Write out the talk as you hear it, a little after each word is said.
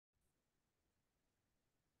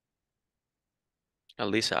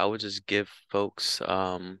Lisa, I would just give folks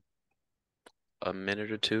a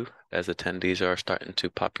minute or two as attendees are starting to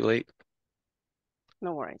populate.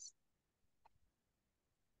 No worries.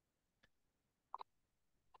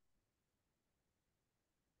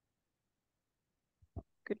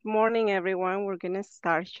 Good morning, everyone. We're going to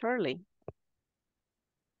start shortly.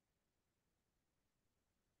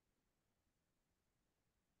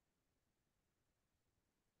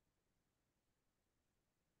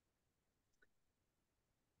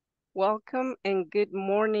 Welcome and good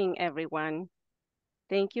morning, everyone.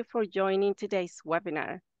 Thank you for joining today's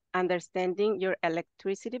webinar, Understanding Your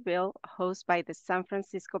Electricity Bill, hosted by the San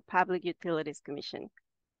Francisco Public Utilities Commission.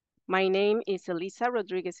 My name is Elisa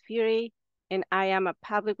Rodriguez Fury, and I am a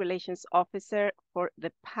Public Relations Officer for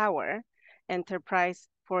the Power Enterprise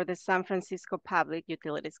for the San Francisco Public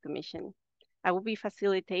Utilities Commission. I will be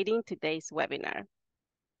facilitating today's webinar.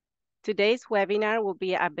 Today's webinar will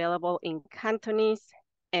be available in Cantonese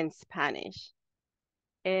and Spanish.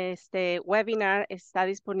 Este webinar está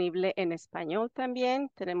disponible en español también.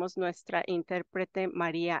 Tenemos nuestra intérprete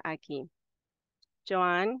María aquí.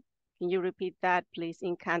 Joanne, can you repeat that, please,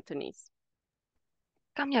 in Cantonese?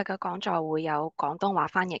 今日嘅講座會有廣東話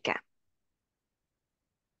翻譯嘅。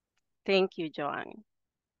Thank you, Joanne.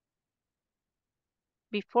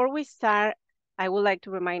 Before we start, I would like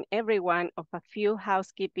to remind everyone of a few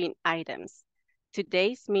housekeeping items.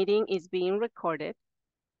 Today's meeting is being recorded.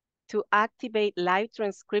 To activate live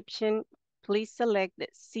transcription, please select the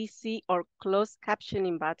CC or closed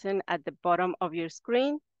captioning button at the bottom of your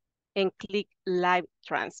screen and click Live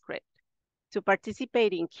Transcript. To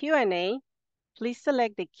participate in Q&A, please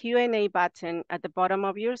select the Q&A button at the bottom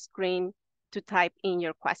of your screen to type in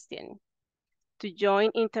your question. To join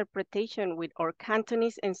interpretation with our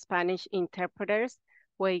Cantonese and Spanish interpreters,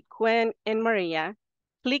 Wei Quen and Maria,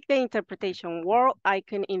 click the interpretation world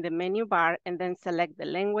icon in the menu bar and then select the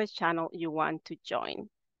language channel you want to join.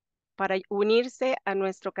 Para unirse a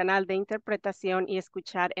nuestro canal de interpretación y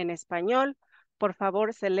escuchar en español, por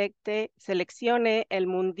favor seleccione el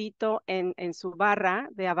mundito en su barra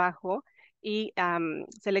de abajo y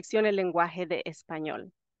seleccione el lenguaje de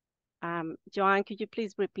español. Joanne, could you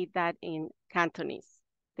please repeat that in Cantonese?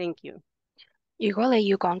 Thank you. 如果你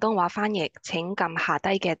要廣東話翻譯，請撳下低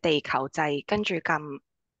嘅地球掣，跟住撳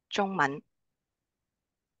中文。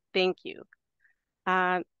Thank you.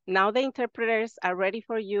 Now the interpreters are ready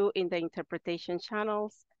for you in the interpretation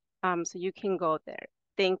channels, so you can go there.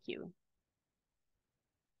 Thank you.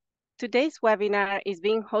 Today's webinar is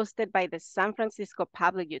being hosted by the San Francisco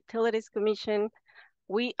Public Utilities Commission.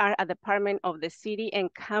 We are a department of the City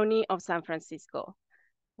and County of San Francisco.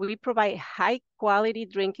 We provide high-quality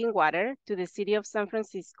drinking water to the City of San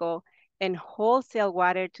Francisco and wholesale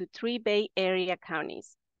water to 3 Bay Area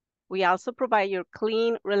counties. We also provide your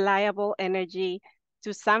clean, reliable energy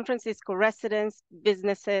to San Francisco residents,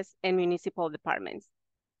 businesses, and municipal departments.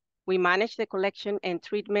 We manage the collection and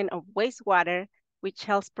treatment of wastewater, which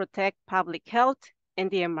helps protect public health and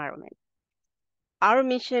the environment. Our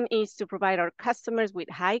mission is to provide our customers with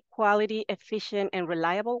high-quality, efficient, and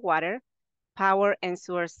reliable water, power, and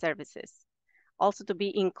sewer services. Also to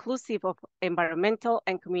be inclusive of environmental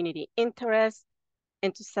and community interests,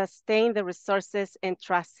 and to sustain the resources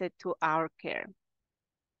entrusted to our care.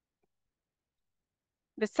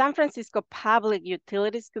 The San Francisco Public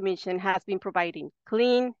Utilities Commission has been providing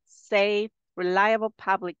clean, safe, reliable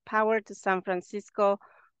public power to San Francisco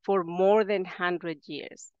for more than 100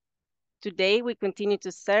 years. Today, we continue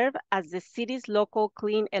to serve as the city's local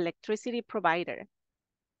clean electricity provider.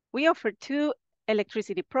 We offer 2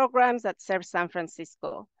 electricity programs that serve San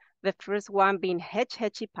Francisco. The first one being Hetch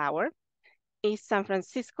Hetchy Power, is San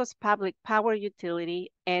Francisco's public power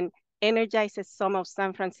utility and energizes some of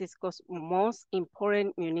San Francisco's most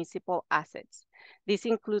important municipal assets. This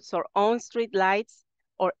includes our own street lights,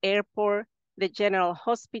 our airport, the general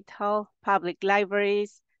hospital, public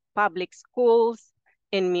libraries, public schools,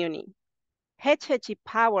 and Muni. Hetch Hetchy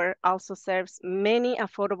Power also serves many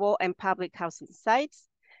affordable and public housing sites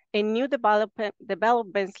and new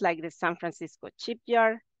developments like the San Francisco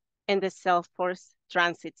Shipyard and the Salesforce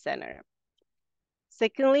Transit Center.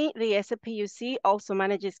 Secondly, the SFPUC also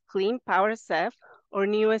manages Clean Power SF, our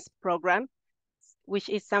newest program, which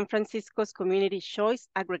is San Francisco's Community Choice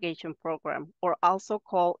Aggregation Program, or also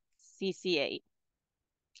called CCA.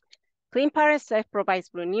 Clean Power SF provides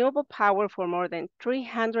renewable power for more than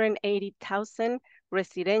 380,000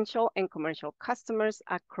 residential and commercial customers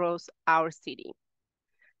across our city.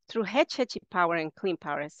 Through Hetch Hetchy Power and Clean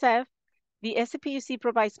Power SF, the SFPUC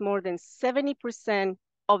provides more than 70%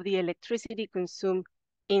 of the electricity consumed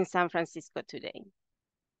in San Francisco today.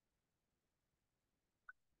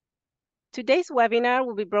 Today's webinar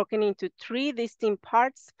will be broken into 3 distinct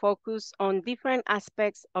parts focused on different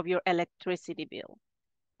aspects of your electricity bill.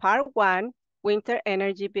 Part 1, winter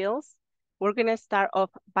energy bills. We're going to start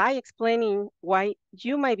off by explaining why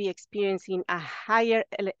you might be experiencing a higher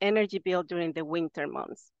energy bill during the winter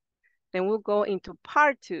months. Then we'll go into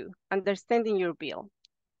part 2, understanding your bill.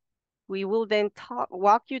 We will then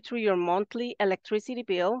walk you through your monthly electricity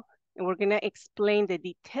bill, and we're going to explain the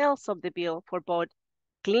details of the bill for both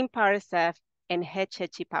Clean Power SF and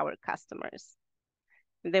HHE Power customers.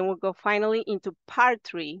 And then we'll go finally into part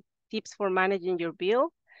 3, tips for managing your bill.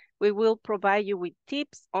 We will provide you with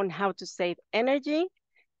tips on how to save energy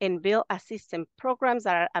and bill assistance programs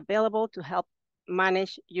that are available to help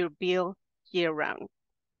manage your bill year-round.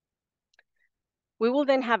 We will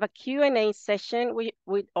then have a Q&A session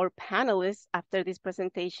with our panelists after this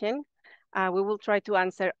presentation. We will try to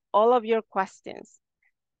answer all of your questions.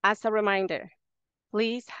 As a reminder,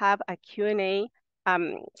 please have a Q&A.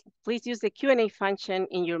 Please use the Q&A function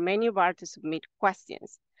in your menu bar to submit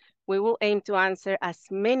questions. We will aim to answer as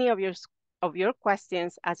many of your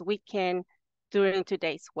questions as we can during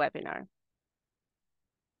today's webinar.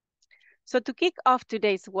 So to kick off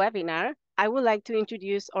today's webinar, I would like to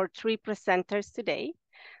introduce our 3 presenters today.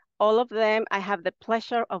 All of them, I have the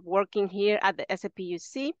pleasure of working here at the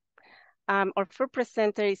SAPUC. Our first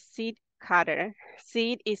presenter is Sid Carter.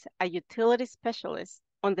 Sid is a utility specialist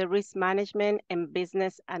on the risk management and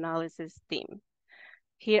business analysis team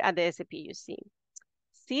here at the SAPUC.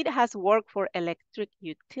 Sid has worked for electric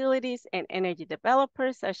utilities and energy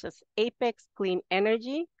developers such as Apex Clean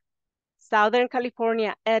Energy, Southern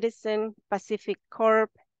California Edison, Pacific Corp,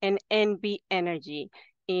 and NB Energy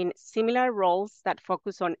in similar roles that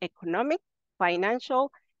focus on economic,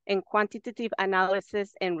 financial, and quantitative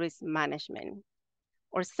analysis and risk management.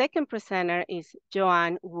 Our second presenter is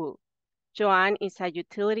Joanne Wu. Joanne is a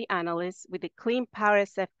utility analyst with the Clean Power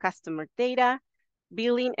SF customer data,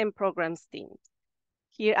 billing, and programs team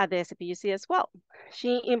here at the SAPUC as well.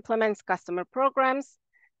 She implements customer programs,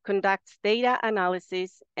 conducts data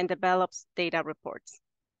analysis, and develops data reports.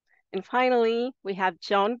 And finally, we have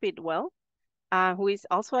John Bidwell, who is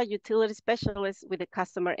also a utility specialist with the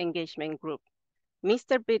Customer Engagement Group.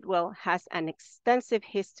 Mr. Bidwell has an extensive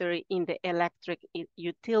history in the electric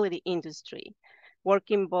utility industry,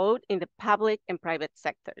 working both in the public and private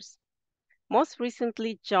sectors. Most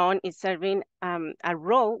recently, John is serving a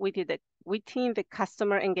role within the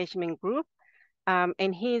Customer Engagement Group,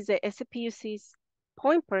 and he is the SAPUC's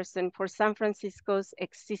point person for San Francisco's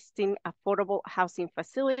existing affordable housing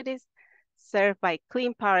facilities served by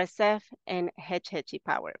Clean Power SF and HHE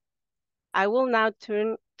Power. I will now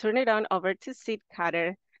turn it on over to Sid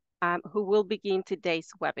Carter, who will begin today's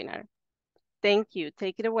webinar. Thank you.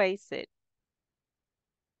 Take it away, Sid.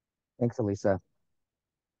 Thanks, Elisa.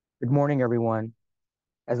 Good morning, everyone.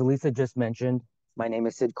 As Elisa just mentioned, my name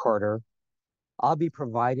is Sid Carter. I'll be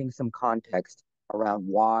providing some context around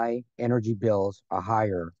why energy bills are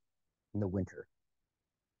higher in the winter.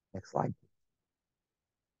 Next slide.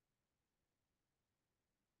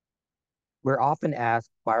 We're often asked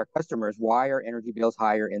by our customers, why are energy bills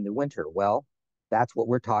higher in the winter? Well, that's what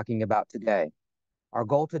we're talking about today. Our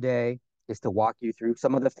goal today is to walk you through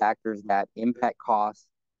some of the factors that impact costs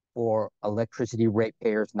for electricity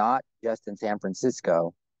ratepayers, not just in San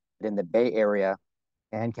Francisco, but in the Bay Area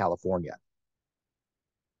and California.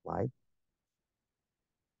 Slide.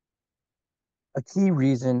 A key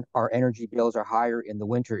reason our energy bills are higher in the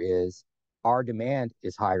winter is our demand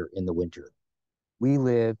is higher in the winter. We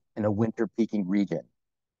live in a winter peaking region.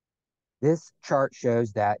 This chart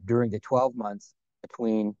shows that during the 12 months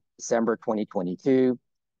between December 2022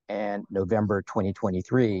 and November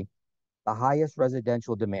 2023, the highest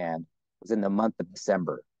residential demand was in the month of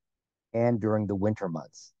December and during the winter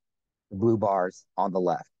months, the blue bars on the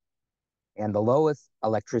left. And the lowest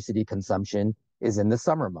electricity consumption is in the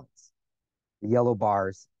summer months, the yellow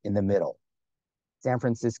bars in the middle. San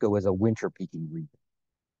Francisco is a winter peaking region.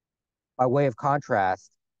 By way of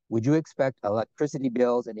contrast, would you expect electricity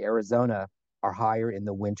bills in Arizona are higher in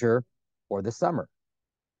the winter or the summer?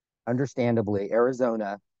 Understandably,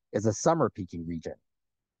 Arizona is a summer peaking region.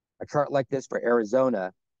 A chart like this for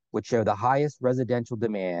Arizona would show the highest residential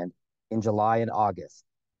demand in July and August,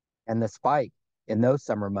 and the spike in those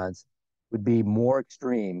summer months would be more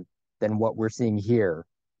extreme than what we're seeing here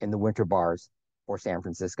in the winter bars for San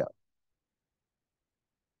Francisco.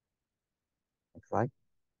 Next slide.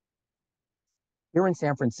 Here in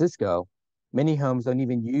San Francisco, many homes don't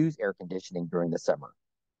even use air conditioning during the summer.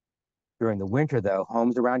 During the winter, though,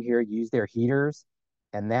 homes around here use their heaters,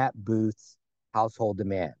 and that boosts household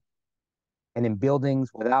demand. And in buildings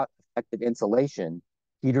without effective insulation,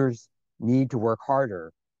 heaters need to work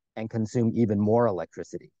harder and consume even more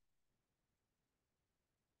electricity.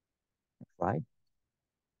 Next slide.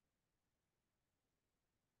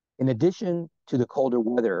 In addition to the colder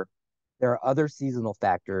weather, there are other seasonal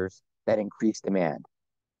factors that increase demand.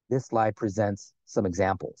 This slide presents some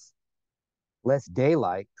examples. Less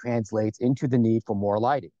daylight translates into the need for more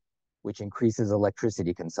lighting, which increases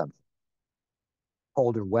electricity consumption.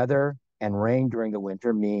 Colder weather and rain during the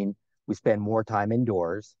winter mean we spend more time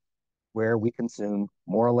indoors, where we consume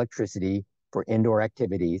more electricity for indoor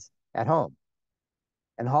activities at home.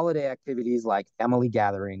 And holiday activities like family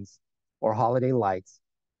gatherings or holiday lights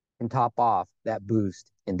can top off that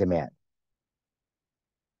boost in demand.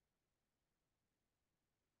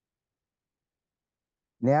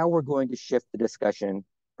 Now we're going to shift the discussion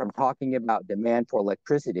from talking about demand for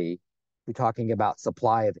electricity to talking about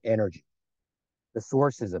supply of energy, the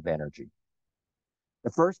sources of energy.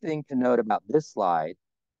 The first thing to note about this slide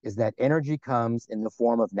is that energy comes in the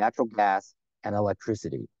form of natural gas and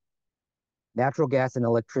electricity. Natural gas and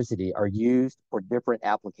electricity are used for different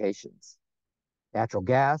applications. Natural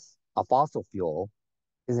gas, a fossil fuel,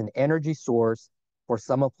 is an energy source for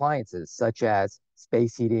some appliances such as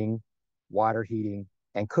space heating, water heating,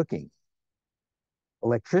 and cooking.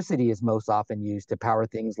 Electricity is most often used to power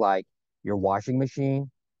things like your washing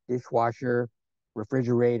machine, dishwasher,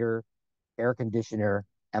 refrigerator, air conditioner,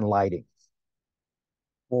 and lighting.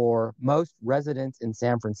 For most residents in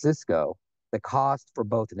San Francisco, the cost for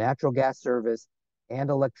both natural gas service and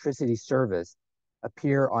electricity service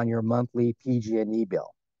appear on your monthly PG&E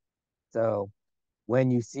bill. So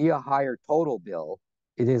when you see a higher total bill,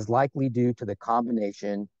 it is likely due to the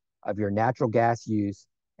combination of your natural gas use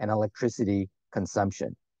and electricity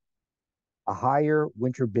consumption. A higher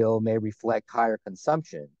winter bill may reflect higher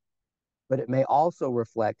consumption, but it may also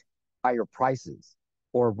reflect higher prices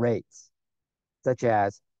or rates, such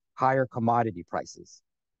as higher commodity prices.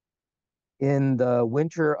 In the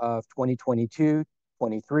winter of 2022-23,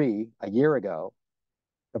 a year ago,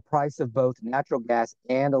 the price of both natural gas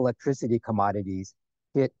and electricity commodities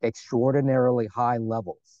hit extraordinarily high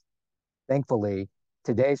levels. Thankfully,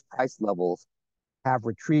 today's price levels have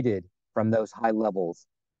retreated from those high levels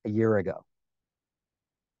a year ago.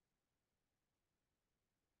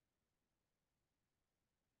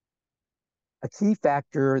 A key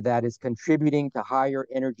factor that is contributing to higher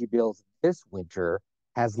energy bills this winter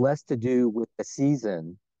has less to do with the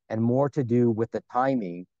season and more to do with the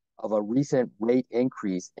timing of a recent rate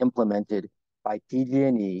increase implemented by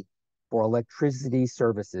PG&E for electricity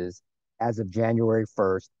services as of January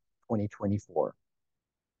 1st, 2024.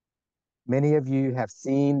 Many of you have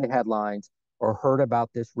seen the headlines or heard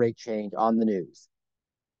about this rate change on the news.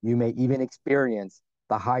 You may even experience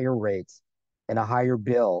the higher rates and a higher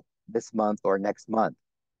bill this month or next month.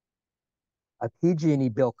 A PG&E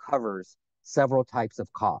bill covers several types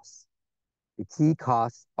of costs. The key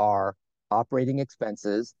costs are operating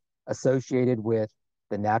expenses associated with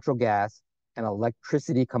the natural gas and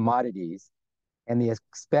electricity commodities and the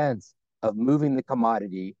expense of moving the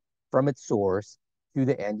commodity from its source to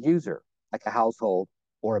the end user, like a household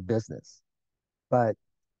or a business. But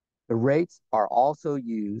the rates are also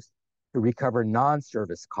used to recover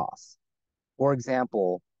non-service costs. For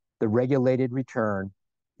example, the regulated return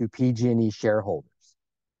to PG&E shareholders.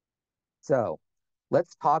 So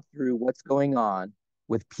let's talk through what's going on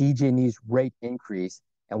with PG&E's rate increase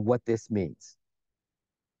and what this means.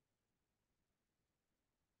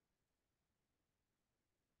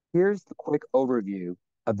 Here's the quick overview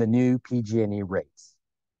of the new PG&E rates.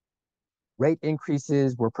 Rate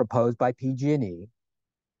increases were proposed by PG&E,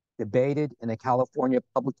 debated in a California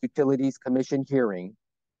Public Utilities Commission hearing,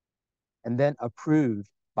 and then approved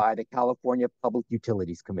by the California Public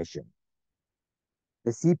Utilities Commission.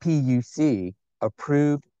 The CPUC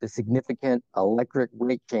approved the significant electric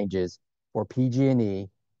rate changes for PG&E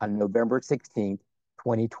on November 16,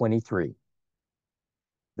 2023.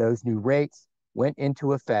 Those new rates went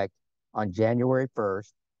into effect on January 1st,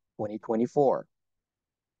 2024.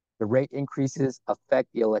 The rate increases affect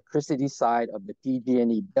the electricity side of the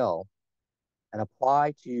PG&E bill and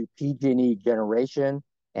apply to PG&E generation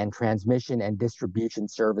and transmission and distribution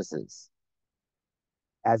services.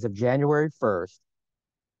 As of January 1st,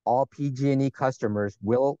 all PG&E customers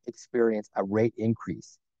will experience a rate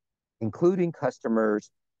increase, including customers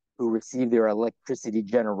who receive their electricity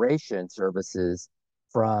generation services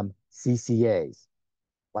from CCAs,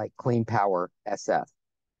 like Clean Power SF.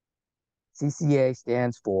 CCA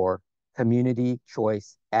stands for Community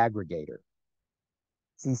Choice Aggregator.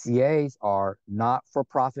 CCAs are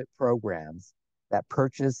not-for-profit programs that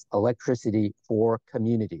purchase electricity for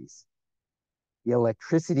communities. The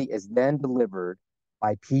electricity is then delivered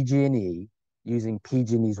by PG&E using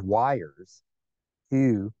PG&E's wires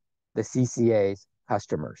to the CCA's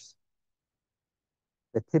customers.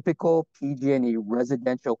 The typical PG&E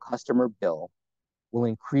residential customer bill will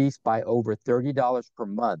increase by over $30 per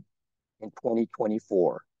month in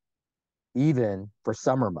 2024, even for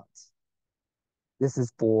summer months. This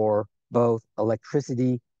is for both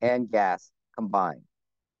electricity and gas combined.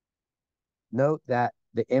 Note that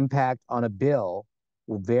the impact on a bill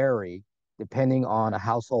will vary depending on a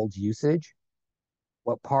household's usage,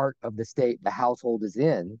 what part of the state the household is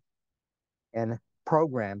in, and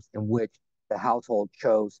programs in which the household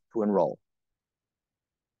chose to enroll.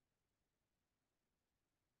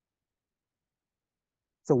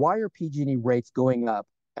 So why are PG&E rates going up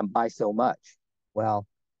and by so much? Well,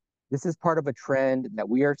 this is part of a trend that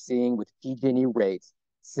we are seeing with PG&E rates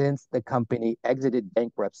since the company exited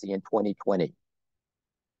bankruptcy in 2020.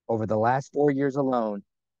 Over the last 4 years alone,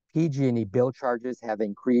 PG&E bill charges have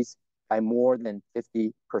increased by more than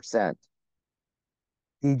 50%.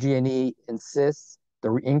 PG&E insists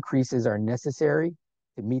the increases are necessary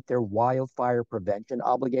to meet their wildfire prevention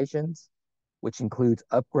obligations, which includes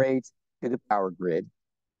upgrades to the power grid,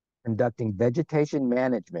 conducting vegetation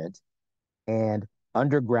management, and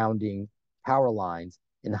undergrounding power lines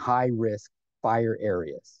in high-risk fire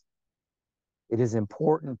areas. It is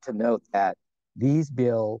important to note that these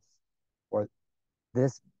bill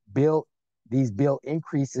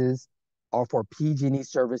increases are for PG&E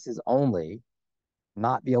services only,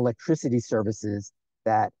 not the electricity services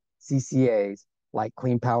that CCAs like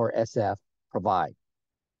Clean Power SF provide.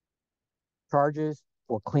 Charges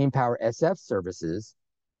for Clean Power SF services,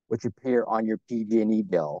 which appear on your PG&E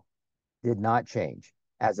bill, did not change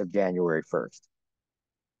as of January 1st.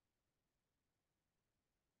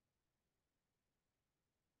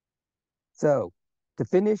 So, to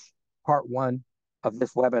finish part one of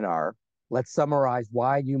this webinar, let's summarize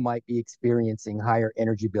why you might be experiencing higher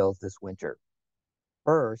energy bills this winter.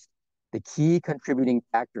 First, the key contributing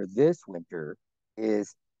factor this winter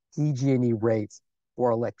is PG&E rates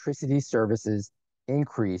for electricity services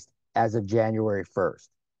increased as of January 1st.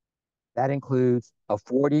 That includes a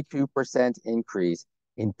 42% increase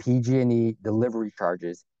in PG&E delivery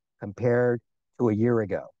charges compared to a year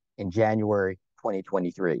ago in January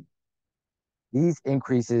 2023. These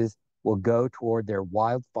increases will go toward their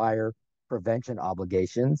wildfire prevention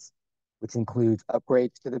obligations, which includes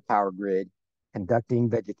upgrades to the power grid, conducting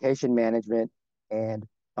vegetation management, and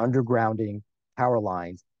undergrounding power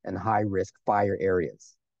lines in high-risk fire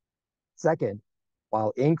areas. Second,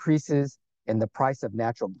 while increases in the price of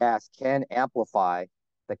natural gas can amplify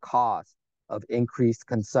the cost of increased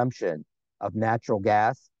consumption of natural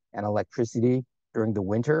gas and electricity during the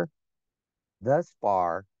winter, thus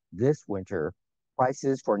far this winter,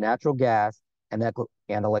 prices for natural gas and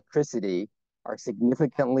electricity are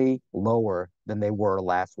significantly lower than they were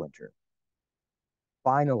last winter.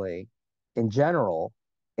 Finally, in general,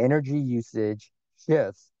 energy usage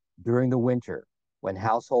shifts during the winter when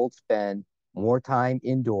households spend more time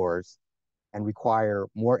indoors and require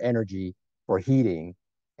more energy for heating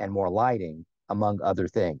and more lighting, among other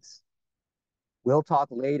things. We'll talk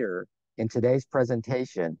later in today's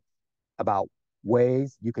presentation about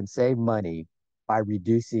ways you can save money by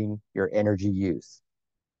reducing your energy use.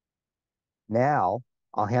 Now,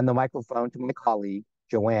 I'll hand the microphone to my colleague,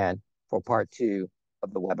 Joanne, for part two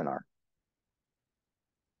of the webinar.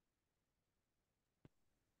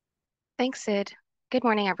 Thanks, Sid. Good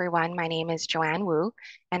morning, everyone. My name is Joanne Wu,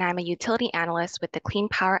 and I'm a utility analyst with the Clean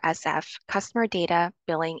Power SF Customer Data,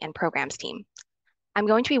 Billing, and Programs team. I'm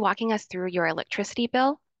going to be walking us through your electricity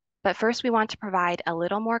bill, but first we want to provide a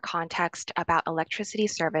little more context about electricity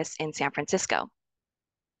service in San Francisco.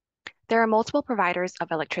 There are multiple providers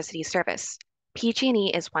of electricity service.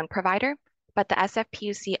 PG&E is one provider, but the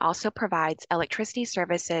SFPUC also provides electricity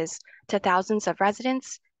services to thousands of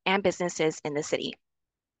residents and businesses in the city.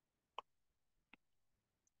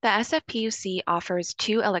 The SFPUC offers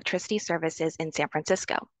two electricity services in San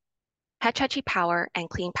Francisco, Hetch Hetchy Power and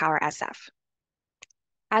Clean Power SF.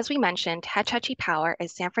 As we mentioned, Hetch Hetchy Power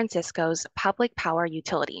is San Francisco's public power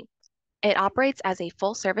utility. It operates as a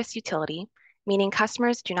full-service utility, meaning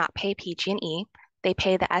customers do not pay PG&E, they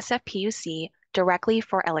pay the SFPUC directly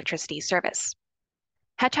for electricity service.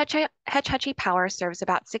 Hetch Hetchy Power serves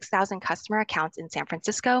about 6,000 customer accounts in San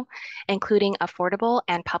Francisco, including affordable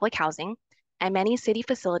and public housing, and many city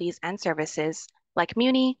facilities and services like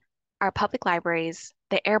Muni, our public libraries,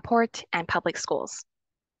 the airport, and public schools.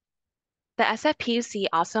 The SFPUC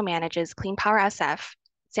also manages Clean Power SF,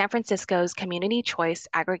 San Francisco's Community Choice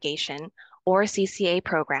Aggregation, or CCA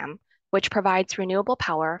program, which provides renewable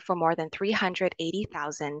power for more than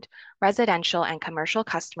 380,000 residential and commercial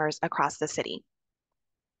customers across the city.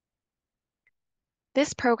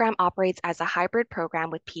 This program operates as a hybrid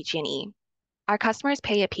program with PG&E. Our customers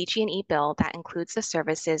pay a PG&E bill that includes the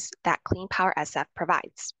services that Clean Power SF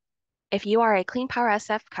provides. If you are a Clean Power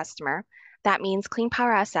SF customer, that means Clean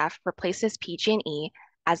Power SF replaces PG&E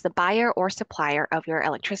as the buyer or supplier of your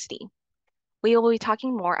electricity. We will be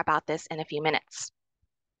talking more about this in a few minutes.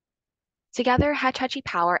 Together, Hetch Hetchy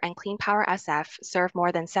Power and Clean Power SF serve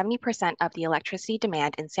more than 70% of the electricity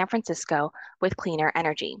demand in San Francisco with cleaner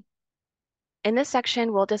energy. In this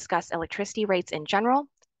section, we'll discuss electricity rates in general,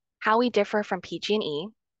 how we differ from PG&E,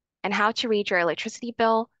 and how to read your electricity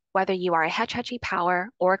bill, whether you are a Hetch Hetchy Power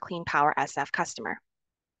or Clean Power SF customer.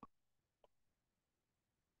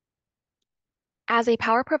 As a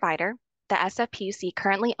power provider, the SFPUC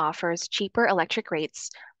currently offers cheaper electric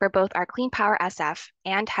rates for both our Clean Power SF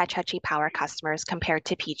and Hetch Hetchy Power customers compared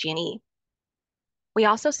to PG&E. We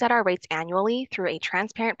also set our rates annually through a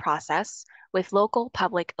transparent process with local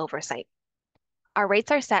public oversight. Our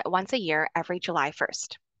rates are set once a year every July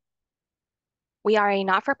 1st. We are a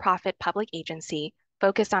not-for-profit public agency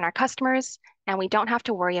focused on our customers, and we don't have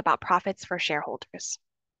to worry about profits for shareholders.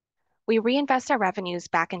 We reinvest our revenues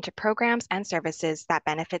back into programs and services that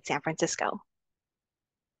benefit San Francisco.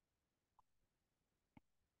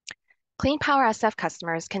 Clean Power SF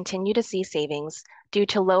customers continue to see savings due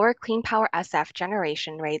to lower Clean Power SF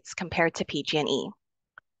generation rates compared to PG&E.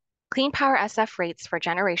 Clean Power SF rates for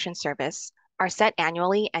generation service are set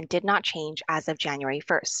annually and did not change as of January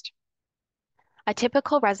 1st. A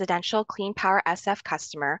typical residential Clean Power SF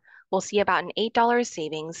customer will see about an $8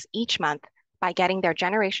 savings each month by getting their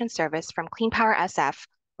generation service from Clean Power SF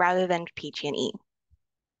rather than PG&E.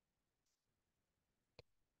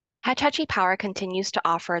 Hetch Hetchy Power continues to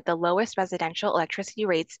offer the lowest residential electricity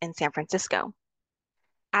rates in San Francisco.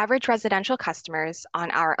 Average residential customers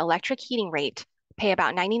on our electric heating rate pay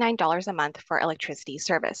about $99 a month for electricity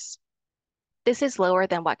service. This is lower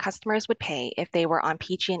than what customers would pay if they were on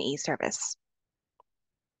PG&E service.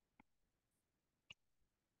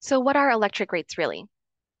 So what are electric rates really?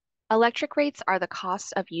 Electric rates are the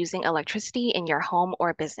cost of using electricity in your home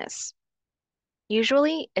or business.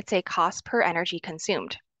 Usually, it's a cost per energy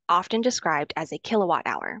consumed, often described as a kilowatt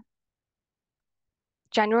hour.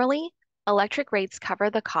 Generally, electric rates cover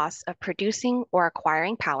the costs of producing or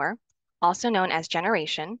acquiring power, also known as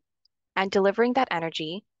generation, and delivering that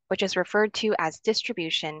energy, which is referred to as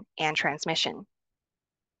distribution and transmission.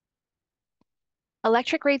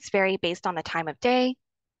 Electric rates vary based on the time of day,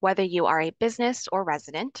 whether you are a business or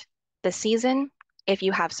resident, the season, if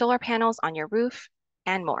you have solar panels on your roof,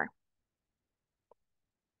 and more.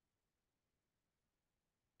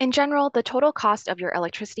 In general, the total cost of your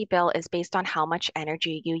electricity bill is based on how much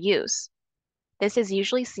energy you use. This is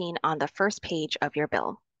usually seen on the first page of your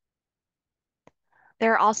bill.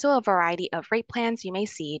 There are also a variety of rate plans you may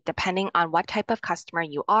see depending on what type of customer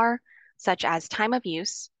you are, such as time of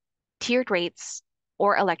use, tiered rates,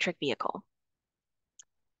 or electric vehicle.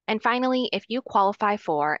 And finally, if you qualify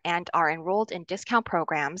for and are enrolled in discount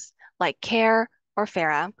programs like CARE or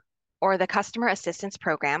FARA or the Customer Assistance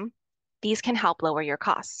Program, these can help lower your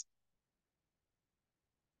costs.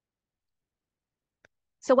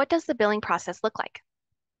 So what does the billing process look like?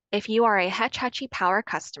 If you are a Hetch Hetchy Power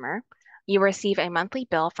customer, you receive a monthly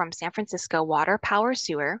bill from San Francisco Water, Power,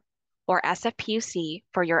 Sewer, or SFPUC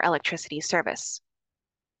for your electricity service.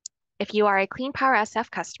 If you are a Clean Power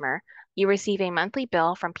SF customer, you receive a monthly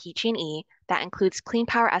bill from PG&E that includes Clean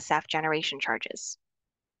Power SF generation charges.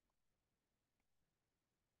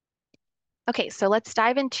 Okay, so let's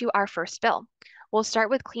dive into our first bill. We'll start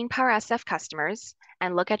with Clean Power SF customers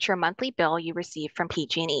and look at your monthly bill you receive from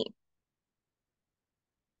PG&E.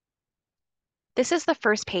 This is the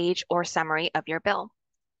first page or summary of your bill.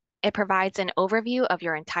 It provides an overview of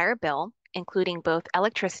your entire bill, including both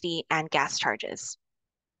electricity and gas charges.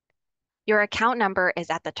 Your account number is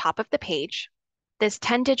at the top of the page. This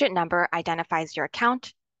 10-digit number identifies your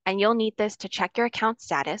account, and you'll need this to check your account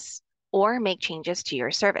status or make changes to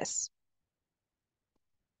your service.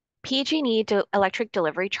 PG&E electric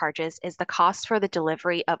delivery charges is the cost for the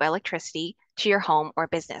delivery of electricity to your home or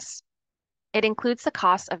business. It includes the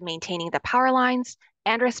cost of maintaining the power lines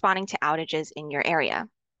and responding to outages in your area.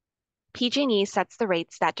 PG&E sets the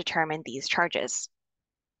rates that determine these charges.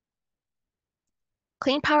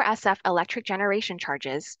 Clean Power SF electric generation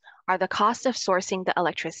charges are the cost of sourcing the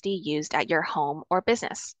electricity used at your home or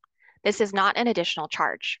business. This is not an additional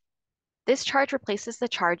charge. This charge replaces the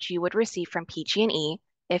charge you would receive from PG&E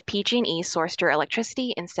if PG&E sourced your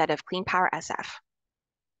electricity instead of Clean Power SF.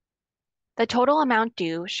 The total amount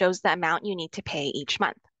due shows the amount you need to pay each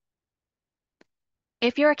month.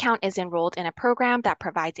 If your account is enrolled in a program that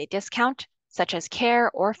provides a discount, such as CARE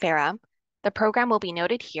or FARA, the program will be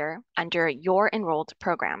noted here under Your Enrolled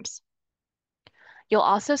Programs. You'll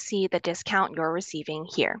also see the discount you're receiving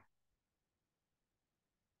here.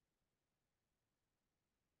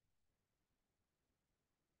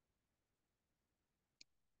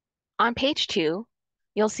 On page 2,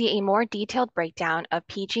 you'll see a more detailed breakdown of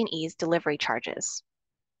PG&E's delivery charges.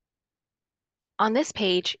 On this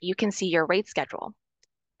page, you can see your rate schedule.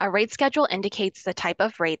 A rate schedule indicates the type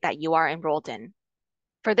of rate that you are enrolled in.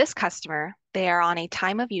 For this customer, they are on a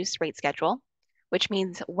time of use rate schedule, which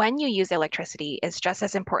means when you use electricity is just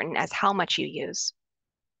as important as how much you use.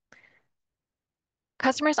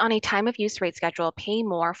 Customers on a time of use rate schedule pay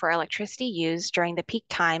more for electricity used during the peak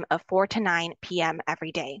time of 4 to 9 p.m.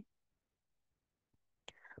 every day.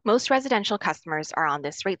 Most residential customers are on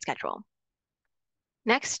this rate schedule.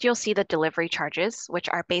 Next, you'll see the delivery charges, which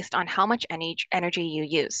are based on how much energy you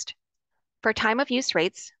used. For time of use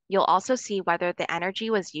rates, you'll also see whether the energy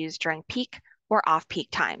was used during peak or off-peak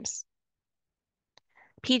times.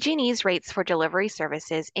 PG&E's rates for delivery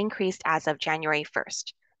services increased as of January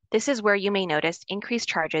 1st. This is where you may notice increased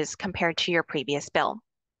charges compared to your previous bill.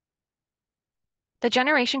 The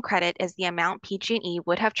generation credit is the amount PG&E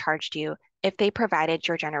would have charged you if they provided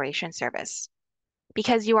your generation service.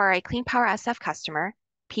 Because you are a Clean Power SF customer,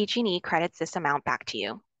 PG&E credits this amount back to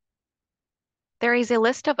you. There is a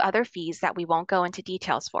list of other fees that we won't go into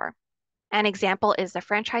details for. An example is the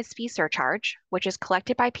franchise fee surcharge, which is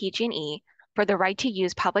collected by PG&E for the right to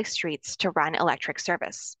use public streets to run electric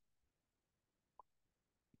service.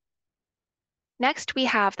 Next, we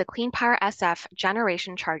have the Clean Power SF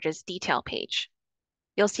generation charges detail page.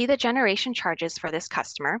 You'll see the generation charges for this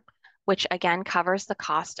customer, which again covers the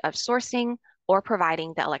cost of sourcing or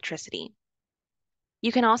providing the electricity.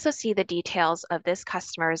 You can also see the details of this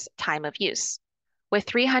customer's time of use, with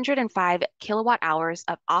 305 kilowatt hours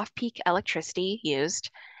of off-peak electricity used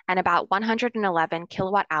and about 111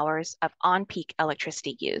 kilowatt hours of on-peak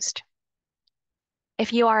electricity used.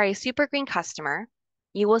 If you are a Super Green customer,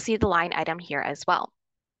 you will see the line item here as well.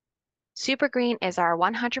 Super Green is our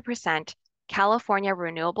 100% California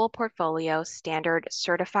Renewable Portfolio Standard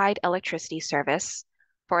Certified Electricity Service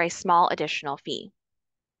for a small additional fee.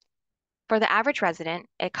 For the average resident,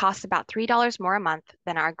 it costs about $3 more a month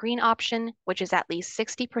than our green option, which is at least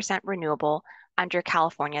 60% renewable under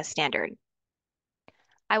California standard.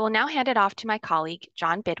 I will now hand it off to my colleague,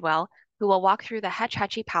 John Bidwell, who will walk through the Hetch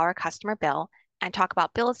Hetchy Power customer bill and talk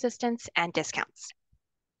about bill assistance and discounts.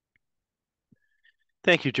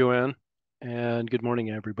 Thank you, Joanne, and good morning,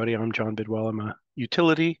 everybody. I'm John Bidwell. I'm a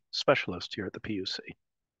utility specialist here at the PUC.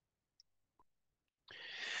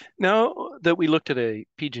 Now that we looked at a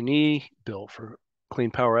PG&E bill for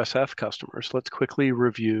Clean Power SF customers, let's quickly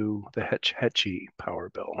review the Hetch Hetchy Power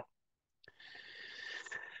bill.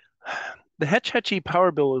 The Hetch Hetchy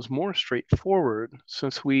Power bill is more straightforward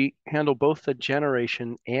since we handle both the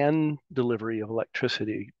generation and delivery of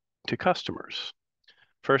electricity to customers.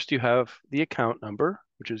 First, you have the account number,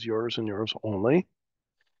 which is yours and yours only.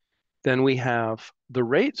 Then we have the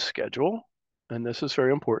rate schedule, and this is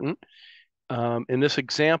very important. In this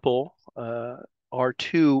example,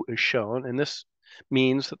 R2 is shown, and this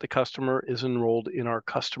means that the customer is enrolled in our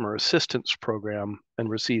customer assistance program and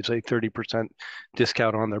receives a 30%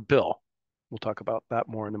 discount on their bill. We'll talk about that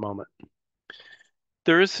more in a moment.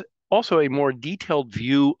 There is also a more detailed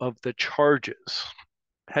view of the charges.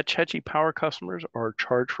 Hetch Hetchy Power customers are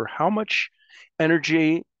charged for how much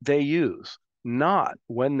energy they use, not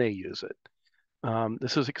when they use it.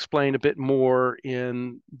 This is explained a bit more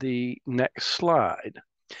in the next slide.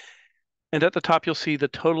 And at the top, you'll see the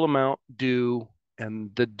total amount due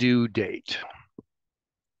and the due date.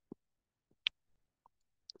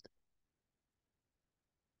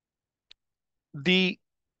 The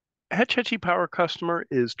Hetch Hetchy Power customer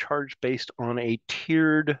is charged based on a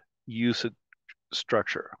tiered usage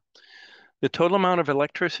structure. The total amount of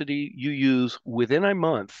electricity you use within a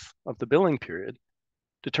month of the billing period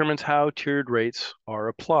determines how tiered rates are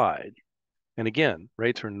applied. And again,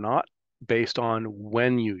 rates are not based on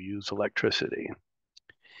when you use electricity.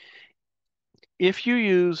 If you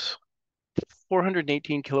use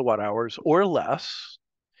 418 kilowatt hours or less,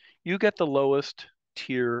 you get the lowest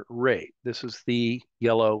tier rate. This is the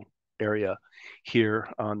yellow area here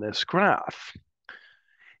on this graph.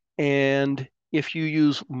 And if you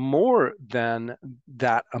use more than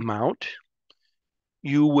that amount,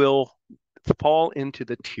 you will fall into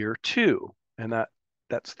the tier 2, and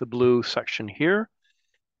that's the blue section here.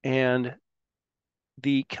 And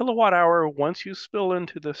the kilowatt hour, once you spill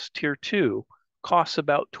into this tier 2, costs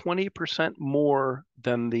about 20% more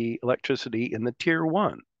than the electricity in the tier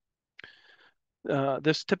 1.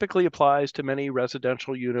 This typically applies to many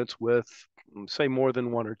residential units with, say, more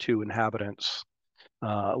than 1 or 2 inhabitants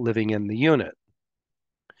living in the unit.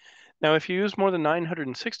 Now, if you use more than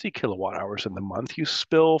 960 kilowatt hours in the month, you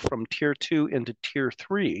spill from tier 2 into tier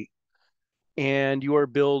 3, and you are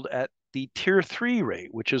billed at the tier 3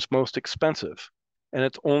 rate, which is most expensive. And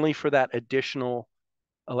it's only for that additional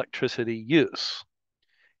electricity use.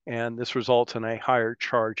 And this results in a higher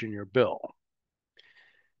charge in your bill.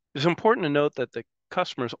 It's important to note that the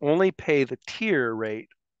customers only pay the tier rate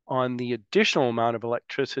on the additional amount of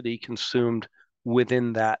electricity consumed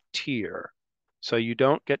within that tier. So you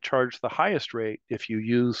don't get charged the highest rate if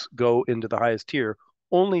you go into the highest tier,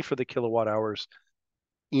 only for the kilowatt hours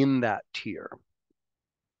in that tier.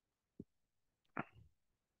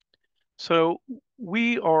 So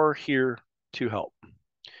we are here to help.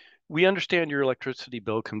 We understand your electricity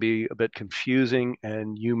bill can be a bit confusing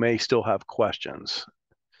and you may still have questions.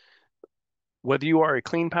 Whether you are a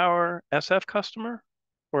Clean Power SF customer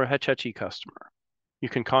or a Hetch Hetchy customer, you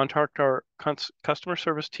can contact our customer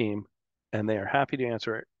service team and they are happy to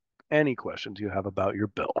answer any questions you have about your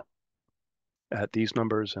bill at these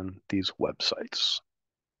numbers and these websites.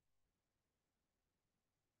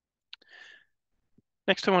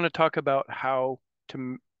 Next, I want to talk about how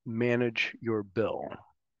to manage your bill.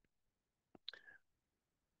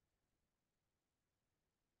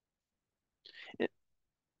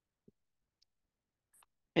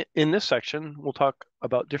 In this section, we'll talk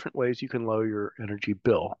about different ways you can lower your energy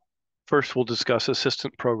bill. First, we'll discuss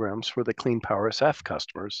assistance programs for the Clean Power SF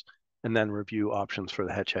customers, and then review options for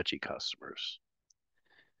the Hetch Hetchy customers.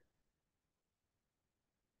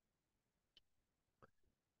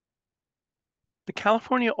 The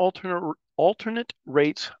California Alternate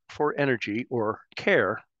Rates for Energy, or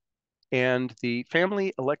CARE, and the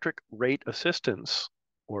Family Electric Rate Assistance,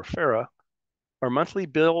 or FERA, are monthly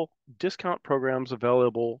bill discount programs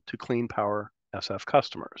available to Clean Power SF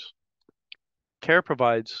customers. CARE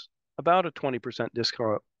provides about a 20%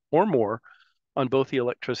 discount or more on both the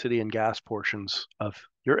electricity and gas portions of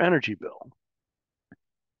your energy bill.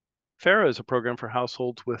 FERA is a program for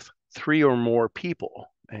households with 3 or more people,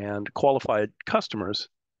 and qualified customers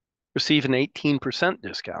receive an 18%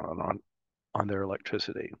 discount on their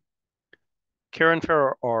electricity. CARE and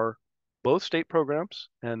FERA are both state programs,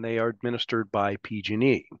 and they are administered by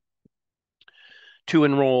PG&E. To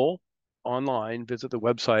enroll online, visit the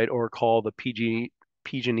website or call the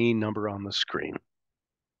PG&E number on the screen.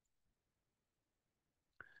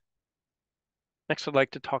 Next, I'd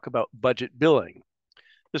like to talk about budget billing.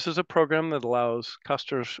 This is a program that allows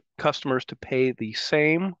customers to pay the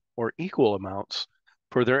same or equal amounts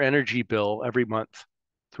for their energy bill every month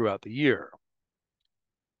throughout the year.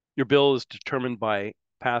 Your bill is determined by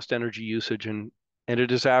past energy usage and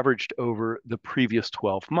it is averaged over the previous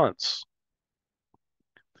 12 months.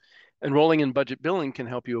 Enrolling in budget billing can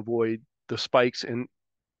help you avoid the spikes in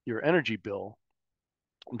your energy bill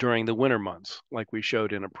during the winter months, like we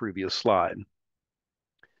showed in a previous slide.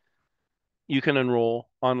 You can enroll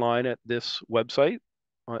online at this website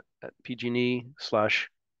at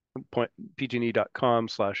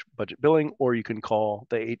pgne.com/budget billing, or you can call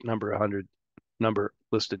the 800 number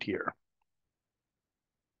listed here.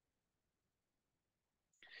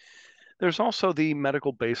 There's also the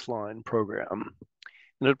medical baseline program,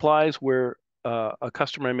 and it applies where a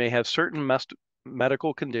customer may have certain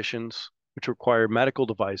medical conditions which require medical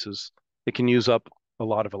devices that can use up a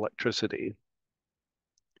lot of electricity.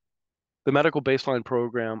 The medical baseline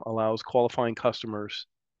program allows qualifying customers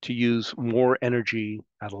to use more energy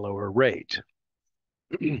at a lower rate.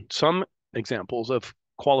 Some examples of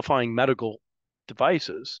qualifying medical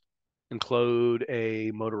devices include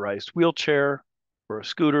a motorized wheelchair, or a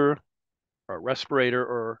scooter, or a respirator,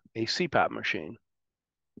 or a CPAP machine.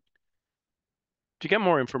 To get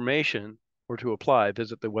more information or to apply,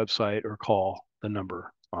 visit the website or call the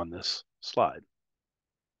number on this slide.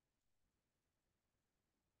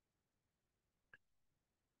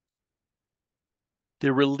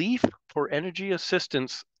 The Relief for Energy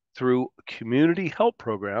Assistance through Community Help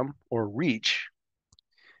Program, or REACH,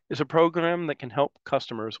 is a program that can help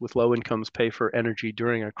customers with low incomes pay for energy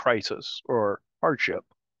during a crisis or hardship,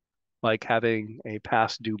 like having a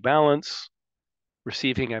past due balance,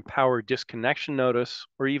 receiving a power disconnection notice,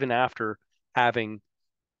 or even after having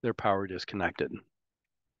their power disconnected.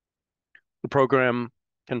 The program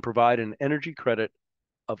can provide an energy credit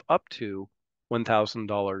of up to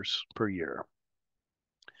 $1,000 per year.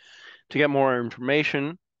 To get more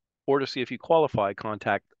information or to see if you qualify,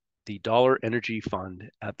 contact the Dollar Energy Fund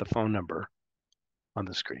at the phone number on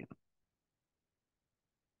the screen.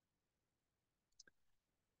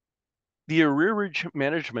 The Arrearage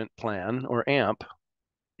Management Plan, or AMP,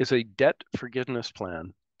 is a debt forgiveness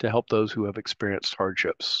plan to help those who have experienced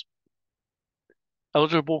hardships.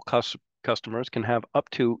 Eligible customers can have up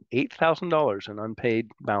to $8,000 in unpaid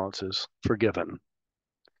balances forgiven.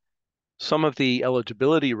 Some of the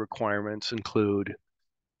eligibility requirements include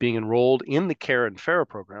being enrolled in the CARE and FARA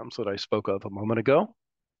programs that I spoke of a moment ago.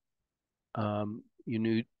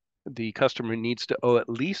 The customer needs to owe at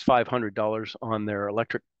least $500 on their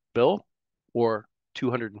electric bill or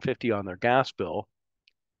 $250 on their gas bill,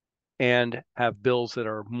 and have bills that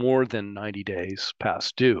are more than 90 days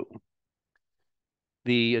past due.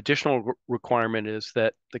 The additional requirement is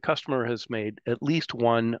that the customer has made at least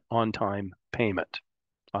one on-time payment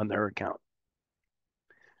on their account.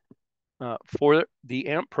 For the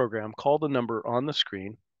AMP program, call the number on the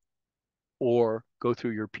screen or go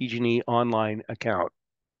through your PG&E online account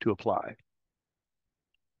to apply.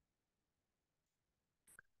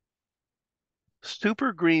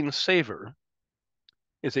 Super Green Saver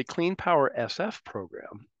is a Clean Power SF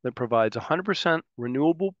program that provides 100%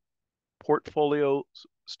 renewable portfolio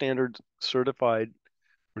standard certified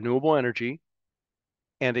renewable energy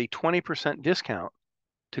and a 20% discount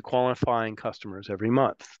to qualifying customers every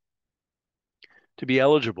month. To be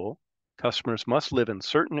eligible, customers must live in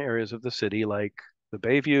certain areas of the city like the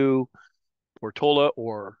Bayview, Portola,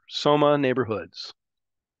 or Soma neighborhoods,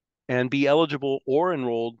 and be eligible or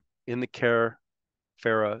enrolled in the CARE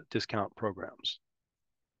FARA discount programs.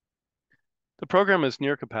 The program is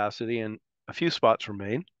near capacity and a few spots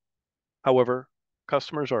remain. However,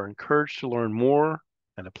 customers are encouraged to learn more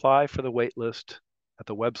and apply for the wait list at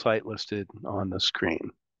the website listed on the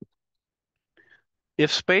screen.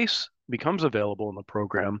 If space becomes available in the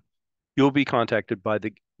program, you'll be contacted by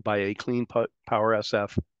a Clean Power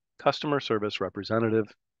SF customer service representative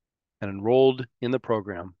and enrolled in the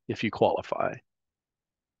program if you qualify.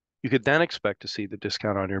 You could then expect to see the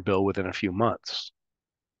discount on your bill within a few months.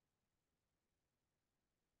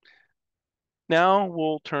 Now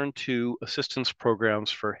we'll turn to assistance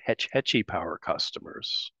programs for Hetch Hetchy Power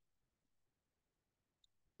customers.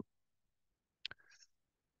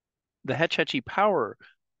 The Hetch Hetchy Power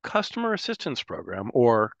Customer Assistance Program,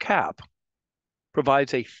 or CAP,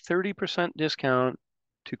 provides a 30% discount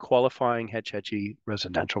to qualifying Hetch Hetchy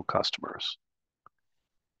residential customers.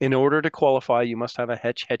 In order to qualify, you must have a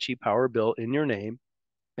Hetch Hetchy Power bill in your name,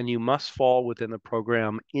 and you must fall within the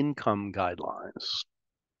program income guidelines.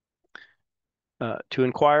 To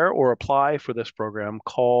inquire or apply for this program,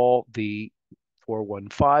 call the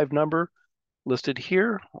 415 number listed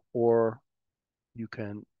here, or you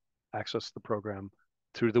can access the program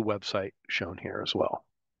through the website shown here as well.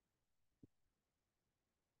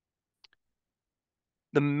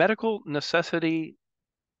 The Medical Necessity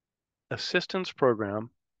Assistance Program,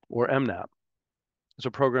 or MNAP, is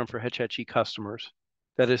a program for Hetch Hetchy customers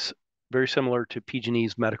that is very similar to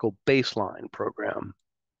PG&E's Medical Baseline program.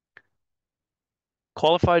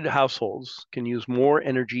 Qualified households can use more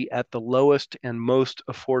energy at the lowest and most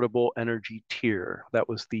affordable energy tier. That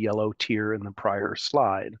was the yellow tier in the prior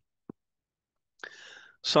slide.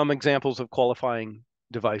 Some examples of qualifying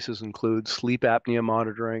devices include sleep apnea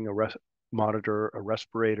monitoring, a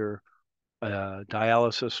respirator, a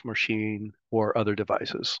dialysis machine, or other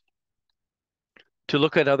devices. To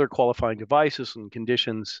look at other qualifying devices and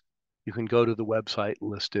conditions, you can go to the website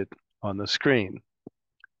listed on the screen.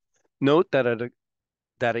 Note that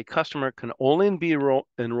a customer can only be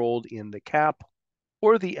enrolled in the CAP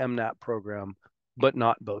or the MNAP program, but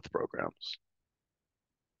not both programs.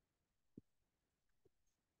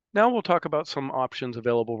 Now we'll talk about some options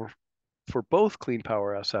available for both Clean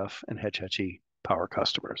Power SF and Hetch Hetchy Power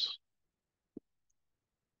customers.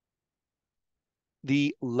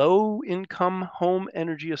 The Low Income Home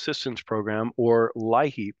Energy Assistance Program, or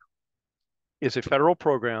LIHEAP, is a federal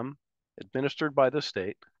program administered by the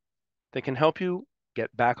state that can help you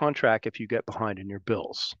get back on track if you get behind in your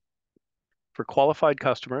bills. For qualified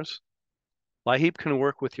customers, LIHEAP can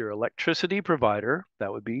work with your electricity provider,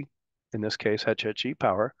 that would be, in this case, Hetch Hetchy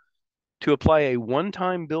Power, to apply a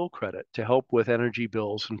one-time bill credit to help with energy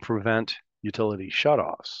bills and prevent utility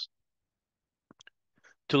shutoffs.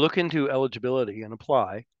 To look into eligibility and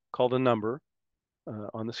apply, call the number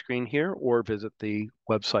on the screen here or visit the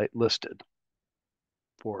website listed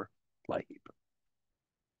for LIHEAP.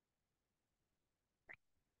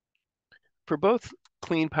 For both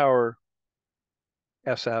Clean Power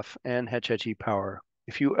SF and Hetch Hetchy Power,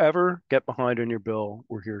 if you ever get behind on your bill,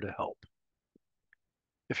 we're here to help.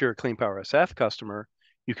 If you're a Clean Power SF customer,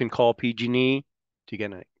 you can call PG&E to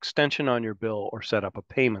get an extension on your bill or set up a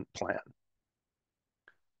payment plan.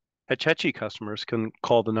 Hetch Hetchy customers can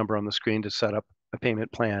call the number on the screen to set up a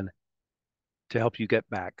payment plan to help you get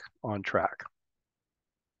back on track.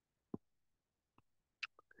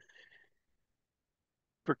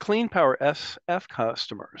 For Clean Power SF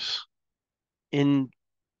customers,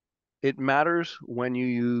 it matters when you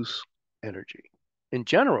use energy. In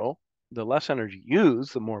general, the less energy you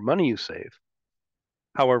use, the more money you save.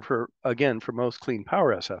 However, again, for most Clean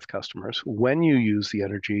Power SF customers, when you use the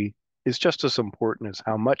energy is just as important as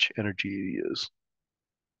how much energy you use.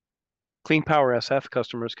 Clean Power SF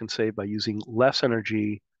customers can save by using less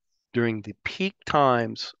energy during the peak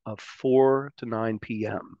times of 4 to 9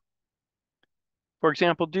 p.m. For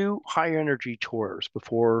example, do high energy chores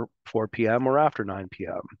before 4 p.m. or after 9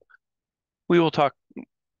 p.m. We will talk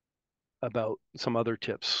about some other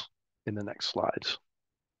tips in the next slides.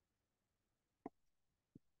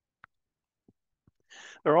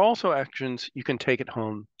 There are also actions you can take at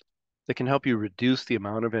home that can help you reduce the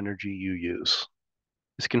amount of energy you use.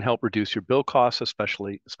 This can help reduce your bill costs,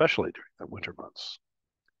 especially during the winter months.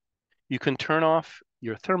 You can turn off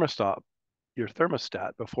your thermostat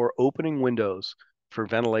before opening windows for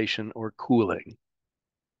ventilation or cooling.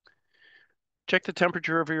 Check the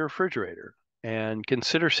temperature of your refrigerator and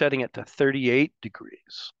consider setting it to 38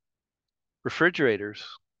 degrees. Refrigerators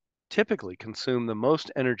typically consume the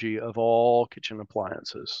most energy of all kitchen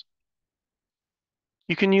appliances.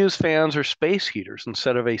 You can use fans or space heaters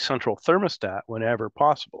instead of a central thermostat whenever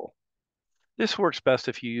possible. This works best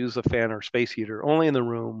if you use a fan or space heater only in the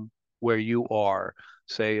room where you are.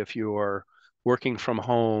 Say if you're working from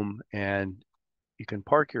home and you can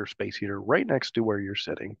park your space heater right next to where you're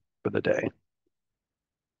sitting for the day.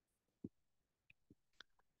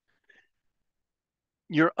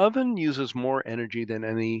 Your oven uses more energy than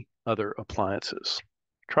any other appliances.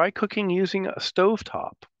 Try cooking using a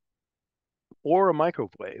stovetop or a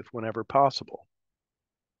microwave whenever possible.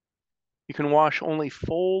 You can wash only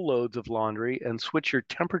full loads of laundry and switch your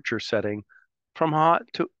temperature setting from hot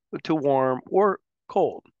to warm or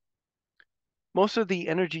cold. Most of the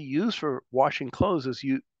energy used for washing clothes is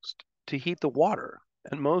used to heat the water,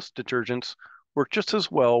 and most detergents work just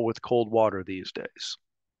as well with cold water these days.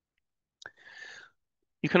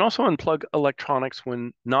 You can also unplug electronics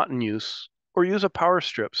when not in use, or use a power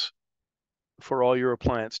strips for all your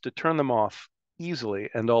appliances to turn them off easily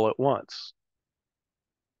and all at once.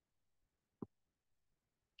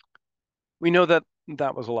 We know that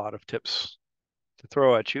that was a lot of tips to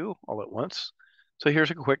throw at you all at once. So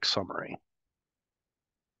here's a quick summary.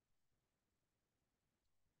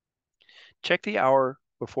 Check the hour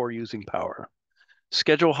before using power.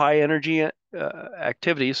 Schedule high energy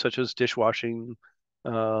activities such as dishwashing,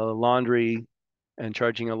 laundry, and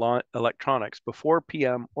charging electronics before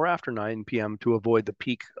p.m. or after 9 p.m. to avoid the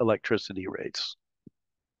peak electricity rates.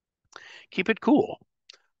 Keep it cool.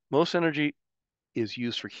 Most energy is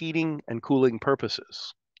used for heating and cooling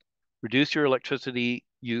purposes. Reduce your electricity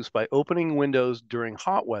use by opening windows during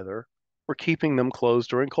hot weather or keeping them closed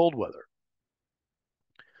during cold weather.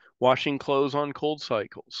 Washing clothes on cold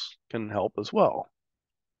cycles can help as well.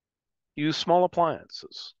 Use small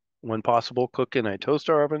appliances. When possible, cook in a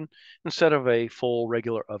toaster oven instead of a full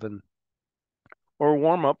regular oven. Or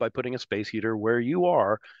warm up by putting a space heater where you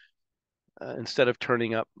are instead of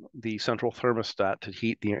turning up the central thermostat to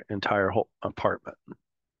heat the entire whole apartment.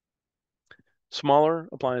 Smaller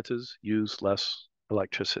appliances use less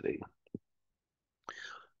electricity.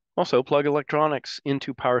 Also, plug electronics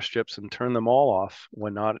into power strips and turn them all off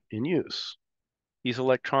when not in use. These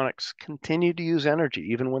electronics continue to use energy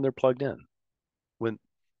even when they're plugged in.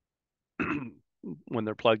 When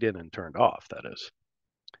they're plugged in and turned off, that is.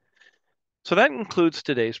 So that concludes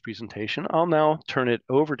today's presentation. I'll now turn it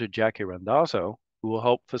over to Jackie Randazzo, who will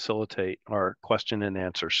help facilitate our question and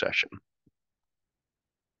answer session.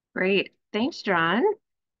 Great. Thanks, John.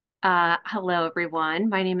 Hello, everyone.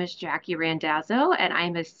 My name is Jackie Randazzo, and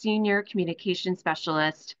I'm a Senior Communication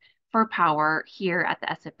Specialist for Power here at the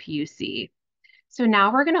SFPUC. So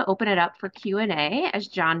now we're going to open it up for Q&A, as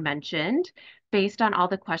John mentioned, based on all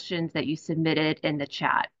the questions that you submitted in the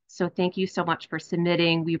chat. So thank you so much for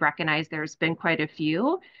submitting. We recognize there's been quite a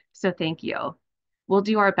few, so thank you. We'll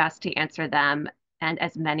do our best to answer them and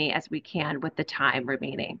as many as we can with the time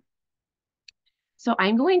remaining. So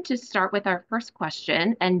I'm going to start with our first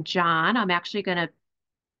question. And John, I'm actually going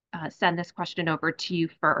to send this question over to you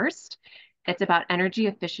first. It's about energy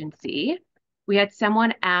efficiency. We had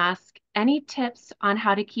someone ask, any tips on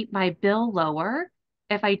how to keep my bill lower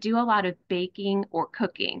if I do a lot of baking or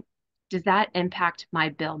cooking? Does that impact my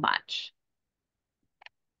bill much?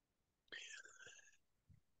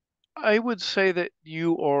 I would say that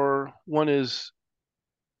one is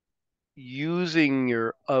using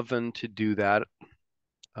your oven to do that,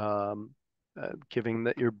 given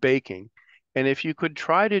that you're baking. And if you could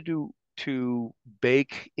try to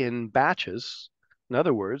bake in batches, in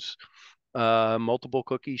other words, multiple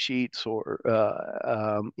cookie sheets or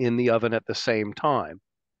in the oven at the same time.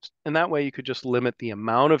 And that way you could just limit the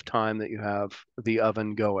amount of time that you have the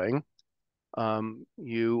oven going.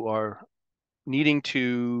 You are needing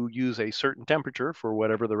to use a certain temperature for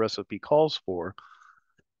whatever the recipe calls for.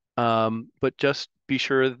 But just be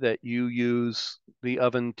sure that you use the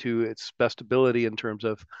oven to its best ability in terms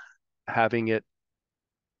of having it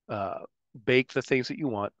bake the things that you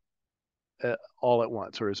want all at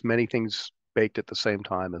once, or as many things baked at the same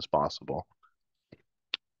time as possible.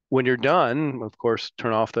 When you're done, of course,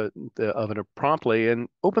 turn off the oven promptly and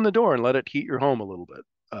open the door and let it heat your home a little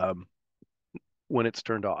bit when it's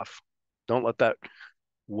turned off. Don't let that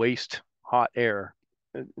waste hot air.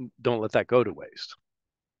 Don't let that go to waste.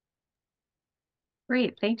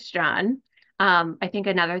 Great, thanks, John. I think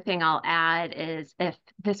another thing I'll add is if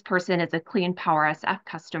this person is a Clean Power SF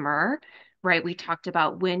customer, right, we talked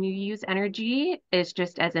about when you use energy is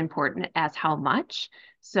just as important as how much.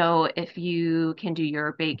 So if you can do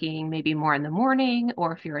your baking maybe more in the morning,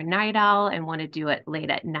 or if you're a night owl and want to do it late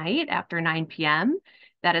at night after 9 p.m.,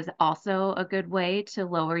 that is also a good way to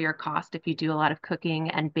lower your cost if you do a lot of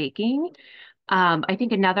cooking and baking. I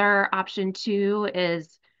think another option too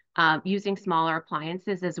is using smaller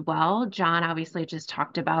appliances as well. John obviously just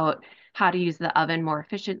talked about how to use the oven more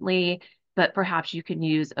efficiently, but perhaps you can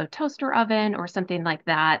use a toaster oven or something like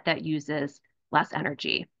that that uses less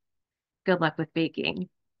energy. Good luck with baking.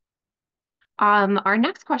 Our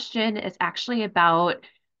next question is actually about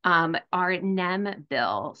our NEM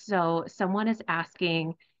bill. So someone is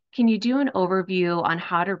asking, can you do an overview on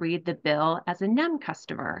how to read the bill as a NEM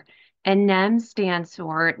customer? And NEM stands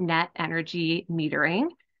for Net Energy Metering,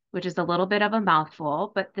 which is a little bit of a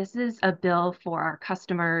mouthful, but this is a bill for our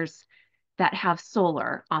customers that have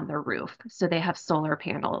solar on their roof. So they have solar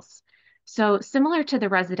panels. So similar to the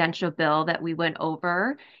residential bill that we went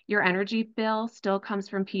over, your energy bill still comes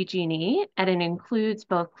from PG&E, and it includes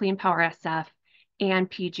both Clean Power SF and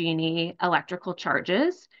PG&E electrical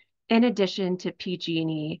charges, in addition to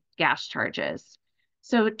PG&E gas charges.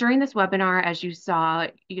 So during this webinar, as you saw,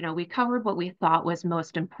 we covered what we thought was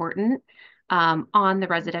most important on the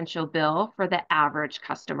residential bill for the average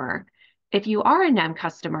customer. If you are a NEM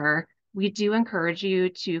customer, we do encourage you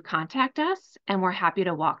to contact us, and we're happy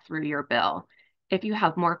to walk through your bill. If you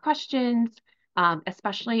have more questions,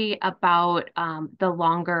 especially about the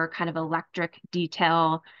longer kind of electric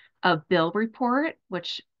detail of bill report,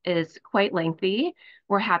 which is quite lengthy,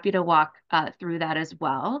 we're happy to walk through that as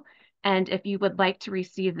well. And if you would like to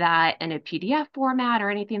receive that in a PDF format or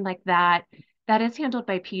anything like that, that is handled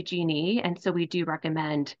by PG&E, and so we do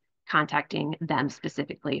recommend contacting them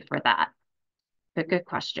specifically for that. But good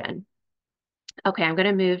question. Okay, I'm going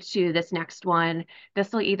to move to this next one.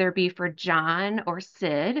 This will either be for John or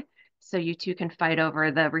Sid, so you two can fight over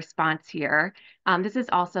the response here. This is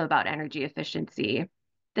also about energy efficiency.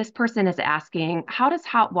 This person is asking, how does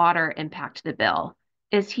hot water impact the bill?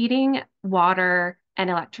 Is heating water and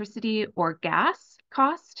electricity or gas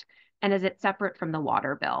cost? And is it separate from the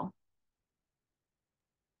water bill?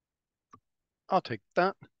 I'll take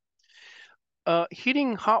that.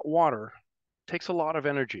 Heating hot water takes a lot of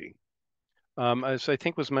energy. As I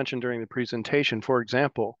think was mentioned during the presentation, for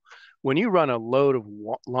example, when you run a load of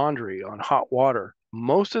laundry on hot water,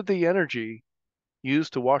 most of the energy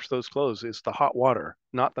used to wash those clothes is the hot water,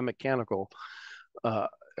 not the mechanical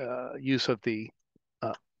use of the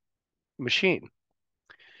machine.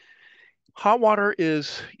 Hot water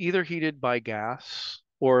is either heated by gas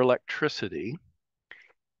or electricity,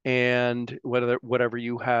 and whatever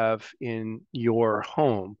you have in your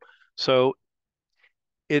home. So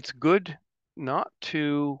it's good not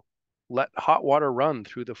to let hot water run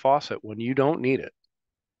through the faucet when you don't need it.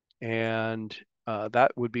 And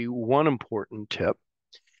that would be one important tip.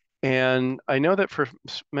 And I know that for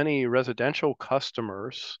many residential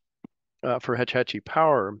customers, for Hetch Hetchy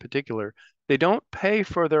Power in particular, they don't pay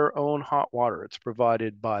for their own hot water. It's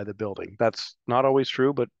provided by the building. That's not always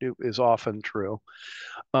true, but it is often true.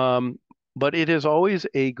 But it is always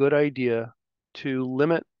a good idea to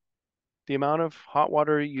limit the amount of hot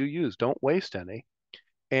water you use. Don't waste any.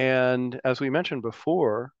 And as we mentioned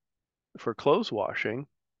before, for clothes washing,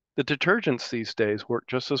 the detergents these days work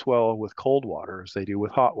just as well with cold water as they do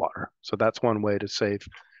with hot water. So that's one way to save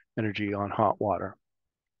energy on hot water.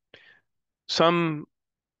 Some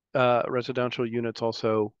residential units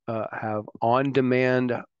also have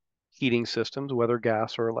on-demand heating systems, whether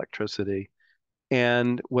gas or electricity.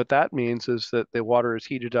 And what that means is that the water is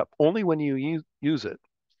heated up only when you use it.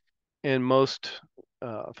 In most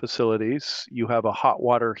facilities, you have a hot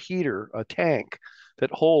water heater, a tank that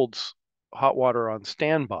holds hot water on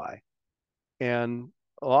standby. And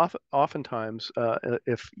oftentimes,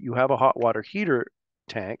 if you have a hot water heater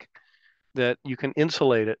tank, that you can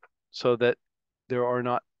insulate it so that there are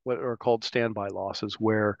not what are called standby losses,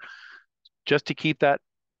 where just to keep that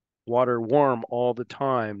water warm all the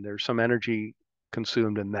time, there's some energy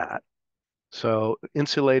consumed in that. So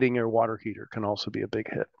insulating your water heater can also be a big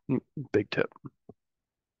tip.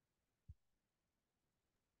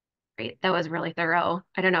 Great, that was really thorough.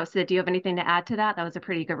 I don't know, Sid, do you have anything to add to that? That was a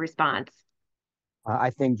pretty good response. I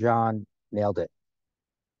think John nailed it.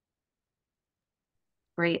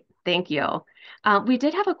 Great, thank you. We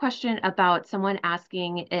did have a question about someone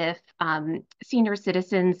asking if senior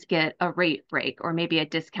citizens get a rate break or maybe a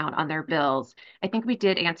discount on their bills. I think we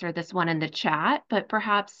did answer this one in the chat, but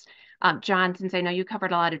perhaps, John, since I know you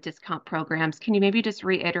covered a lot of discount programs, can you maybe just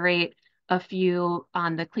reiterate a few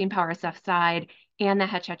on the Clean Power SF side and the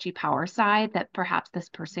Hetch Hetchy Power side that perhaps this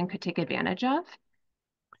person could take advantage of?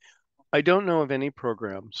 I don't know of any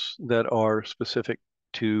programs that are specific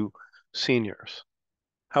to seniors.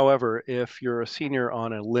 However, if you're a senior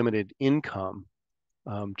on a limited income,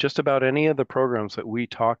 just about any of the programs that we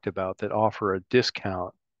talked about that offer a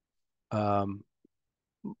discount,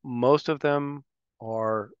 most of them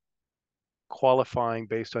are qualifying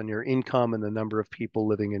based on your income and the number of people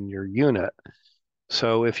living in your unit.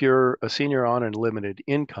 So if you're a senior on a limited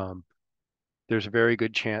income, there's a very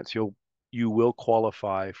good chance you will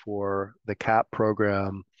qualify for the CAP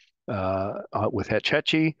program with Hetch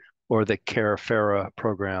Hetchy or the CARE/FARA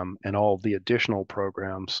program and all the additional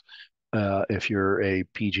programs if you're a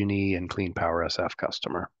PG&E and Clean Power SF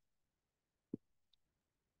customer.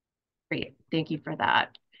 Great, thank you for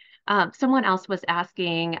that. Someone else was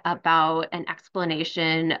asking about an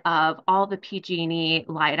explanation of all the PG&E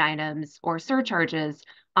line items or surcharges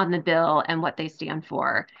on the bill and what they stand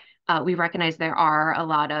for. We recognize there are a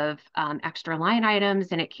lot of extra line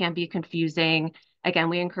items and it can be confusing. Again,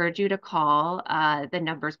 we encourage you to call the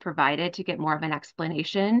numbers provided to get more of an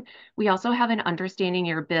explanation. We also have an Understanding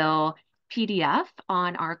Your Bill PDF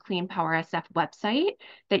on our Clean Power SF website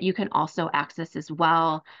that you can also access as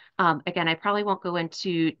well. Again, I probably won't go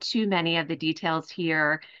into too many of the details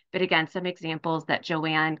here, but again, some examples that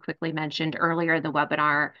Joanne quickly mentioned earlier in the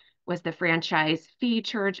webinar was the franchise fee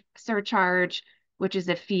surcharge, which is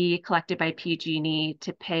a fee collected by PG&E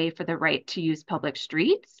to pay for the right to use public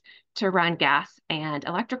streets to run gas and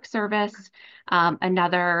electric service.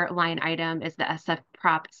 Another line item is the SF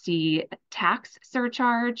Prop C tax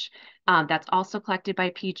surcharge. That's also collected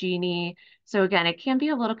by PG&E. So again, it can be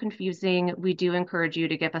a little confusing. We do encourage you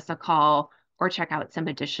to give us a call or check out some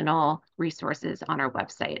additional resources on our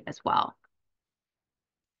website as well.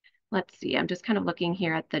 Let's see, I'm just kind of looking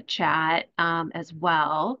here at the chat as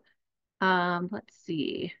well. Let's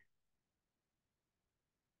see.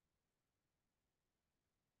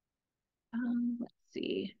 Let's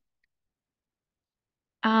see.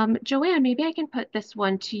 Joanne, maybe I can put this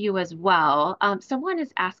one to you as well. Someone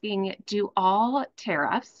is asking, do all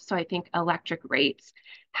tariffs, so I think electric rates,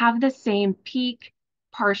 have the same peak,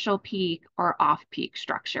 partial peak, or off-peak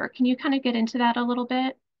structure? Can you kind of get into that a little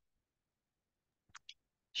bit?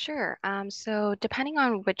 Sure. So depending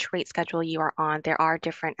on which rate schedule you are on, there are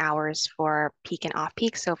different hours for peak and off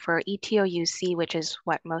peak. So for ETOUC, which is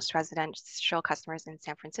what most residential customers in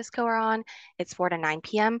San Francisco are on, it's 4 to 9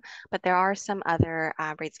 p.m. But there are some other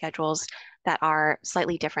rate schedules that are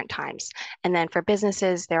slightly different times. And then for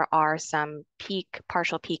businesses, there are some peak,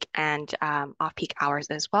 partial peak, and off-peak hours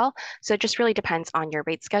as well. So it just really depends on your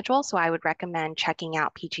rate schedule. So I would recommend checking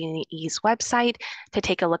out PG&E's website to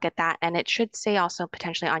take a look at that. And it should say also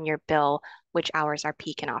potentially on your bill which hours are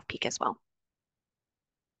peak and off-peak as well.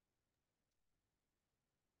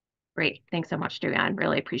 Great. Thanks so much, Joanne.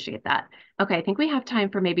 Really appreciate that. Okay, I think we have time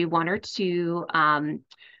for maybe one or two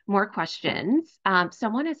more questions.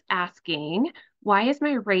 Someone is asking, why is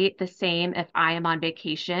my rate the same if I am on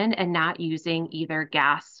vacation and not using either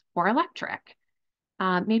gas or electric?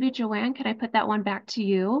 Maybe Joanne, can I put that one back to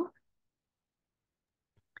you?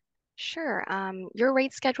 Sure. Your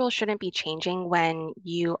rate schedule shouldn't be changing when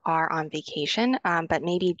you are on vacation, but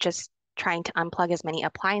maybe just trying to unplug as many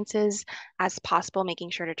appliances as possible, making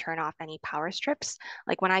sure to turn off any power strips.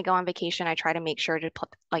 Like when I go on vacation, I try to make sure to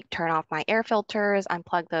turn off my air filters,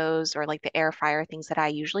 unplug those, or like the air fryer, things that I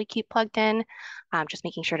usually keep plugged in, just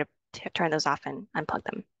making sure to turn those off and unplug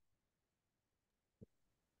them.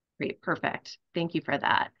 Great, perfect. Thank you for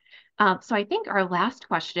that. So I think our last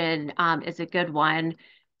question is a good one.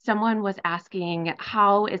 Someone was asking,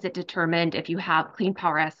 how is it determined if you have Clean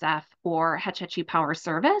Power SF or Hetch Hetchy Power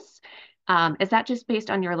Service? Is that just based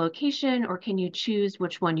on your location, or can you choose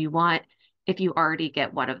which one you want if you already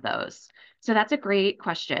get one of those? So that's a great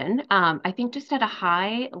question. I think just at a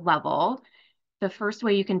high level, the first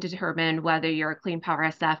way you can determine whether you're a Clean Power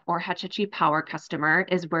SF or Hetch Hetchy Power customer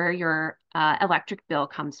is where your electric bill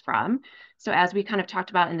comes from. So as we kind of talked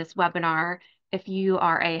about in this webinar, if you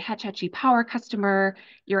are a Hetch Hetchy Power customer,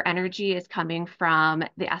 your energy is coming from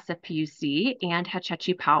the SFPUC and Hetch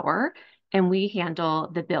Hetchy Power, and we handle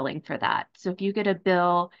the billing for that. So if you get a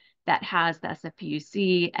bill that has the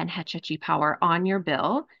SFPUC and Hetch Hetchy Power on your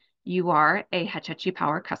bill, you are a Hetch Hetchy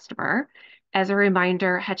Power customer. As a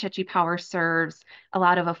reminder, Hetch Hetchy Power serves a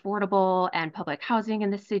lot of affordable and public housing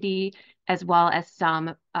in the city, as well as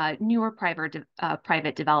some newer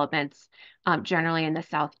private developments, generally in the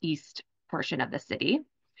southeast portion of the city.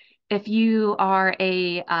 If you are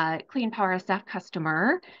a Clean Power SF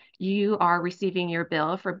customer, you are receiving your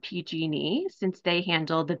bill from PG&E since they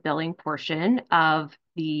handle the billing portion of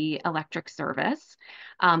the electric service.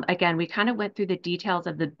 Again, we kind of went through the details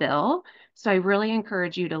of the bill, so I really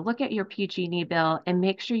encourage you to look at your PG&E bill and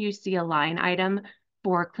make sure you see a line item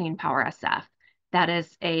for Clean Power SF. That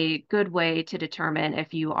is a good way to determine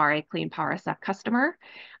if you are a Clean Power SF customer.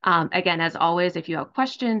 Again, as always, if you have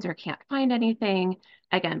questions or can't find anything,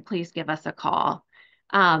 again, please give us a call.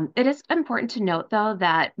 It is important to note, though,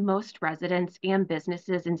 that most residents and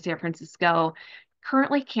businesses in San Francisco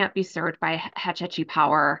currently can't be served by Hetch Hetchy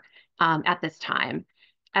Power at this time.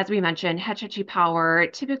 As we mentioned, Hetch Hetchy Power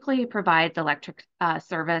typically provides electric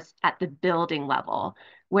service at the building level,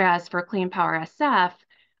 whereas for Clean Power SF,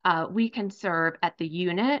 we can serve at the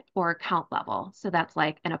unit or account level. So that's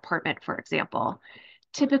like an apartment, for example.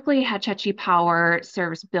 Typically, Hetch Hetchy Power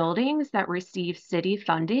serves buildings that receive city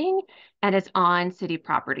funding and is on city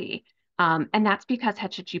property. And that's because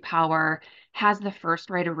Hetch Hetchy Power has the first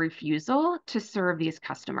right of refusal to serve these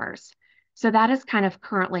customers. So that is kind of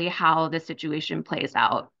currently how the situation plays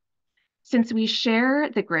out. Since we share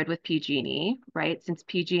the grid with PG&E, right, since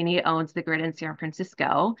PG&E owns the grid in San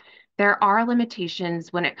Francisco, there are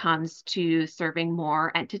limitations when it comes to serving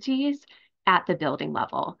more entities at the building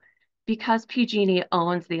level. Because PG&E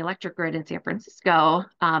owns the electric grid in San Francisco,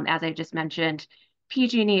 as I just mentioned,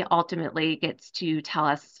 PG&E ultimately gets to tell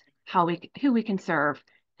us who we can serve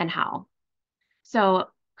and how. So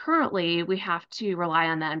currently, we have to rely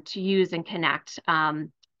on them to use and connect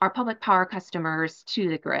our public power customers to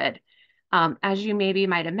the grid. As you maybe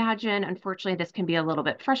might imagine, unfortunately, this can be a little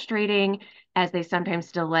bit frustrating as they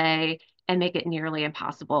sometimes delay and make it nearly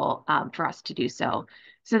impossible for us to do so.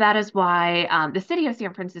 So that is why the city of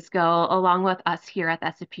San Francisco, along with us here at the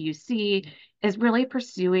SFPUC, is really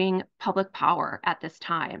pursuing public power at this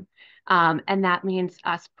time. And that means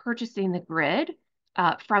us purchasing the grid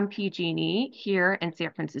from PG&E here in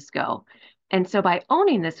San Francisco. And so by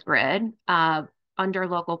owning this grid, under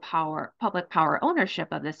local power, public power ownership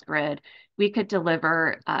of this grid, we could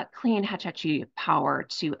deliver clean Hetch Hetchy power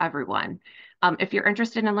to everyone. If you're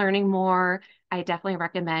interested in learning more, I definitely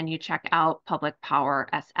recommend you check out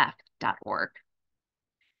publicpowersf.org.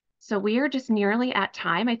 So we are just nearly at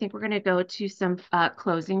time. I think we're going to go to some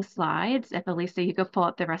closing slides. If Elisa, you could pull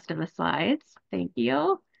up the rest of the slides. Thank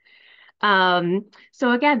you.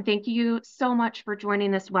 So again, thank you so much for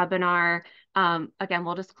joining this webinar. Again,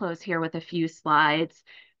 we'll just close here with a few slides.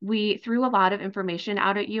 We threw a lot of information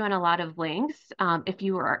out at you and a lot of links. If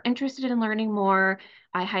you are interested in learning more,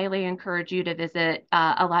 I highly encourage you to visit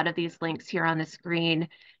a lot of these links here on the screen.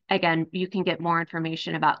 Again, you can get more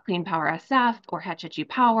information about Clean Power SF or Hetch Hetchy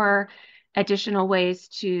Power, additional ways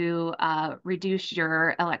to reduce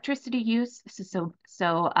your electricity use, so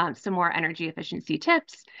some more energy efficiency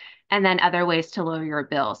tips, and then other ways to lower your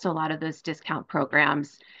bill. So a lot of those discount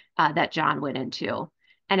programs that John went into.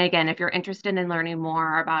 And again, if you're interested in learning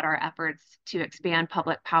more about our efforts to expand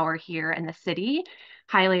public power here in the city,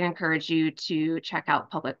 highly encourage you to check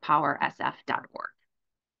out publicpowersf.org.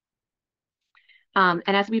 And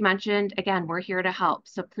as we mentioned, again, we're here to help.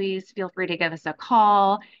 So please feel free to give us a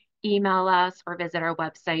call, email us, or visit our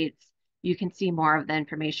websites. You can see more of the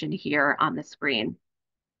information here on the screen.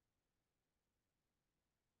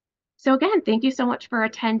 So again, thank you so much for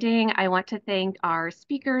attending. I want to thank our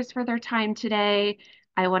speakers for their time today.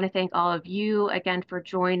 I want to thank all of you again for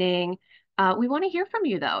joining. We want to hear from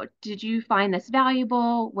you though. Did you find this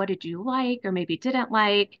valuable? What did you like or maybe didn't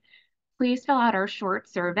like? Please fill out our short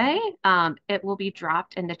survey. It will be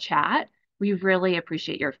dropped in the chat. We really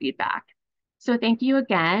appreciate your feedback. So thank you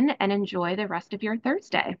again and enjoy the rest of your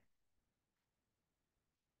Thursday.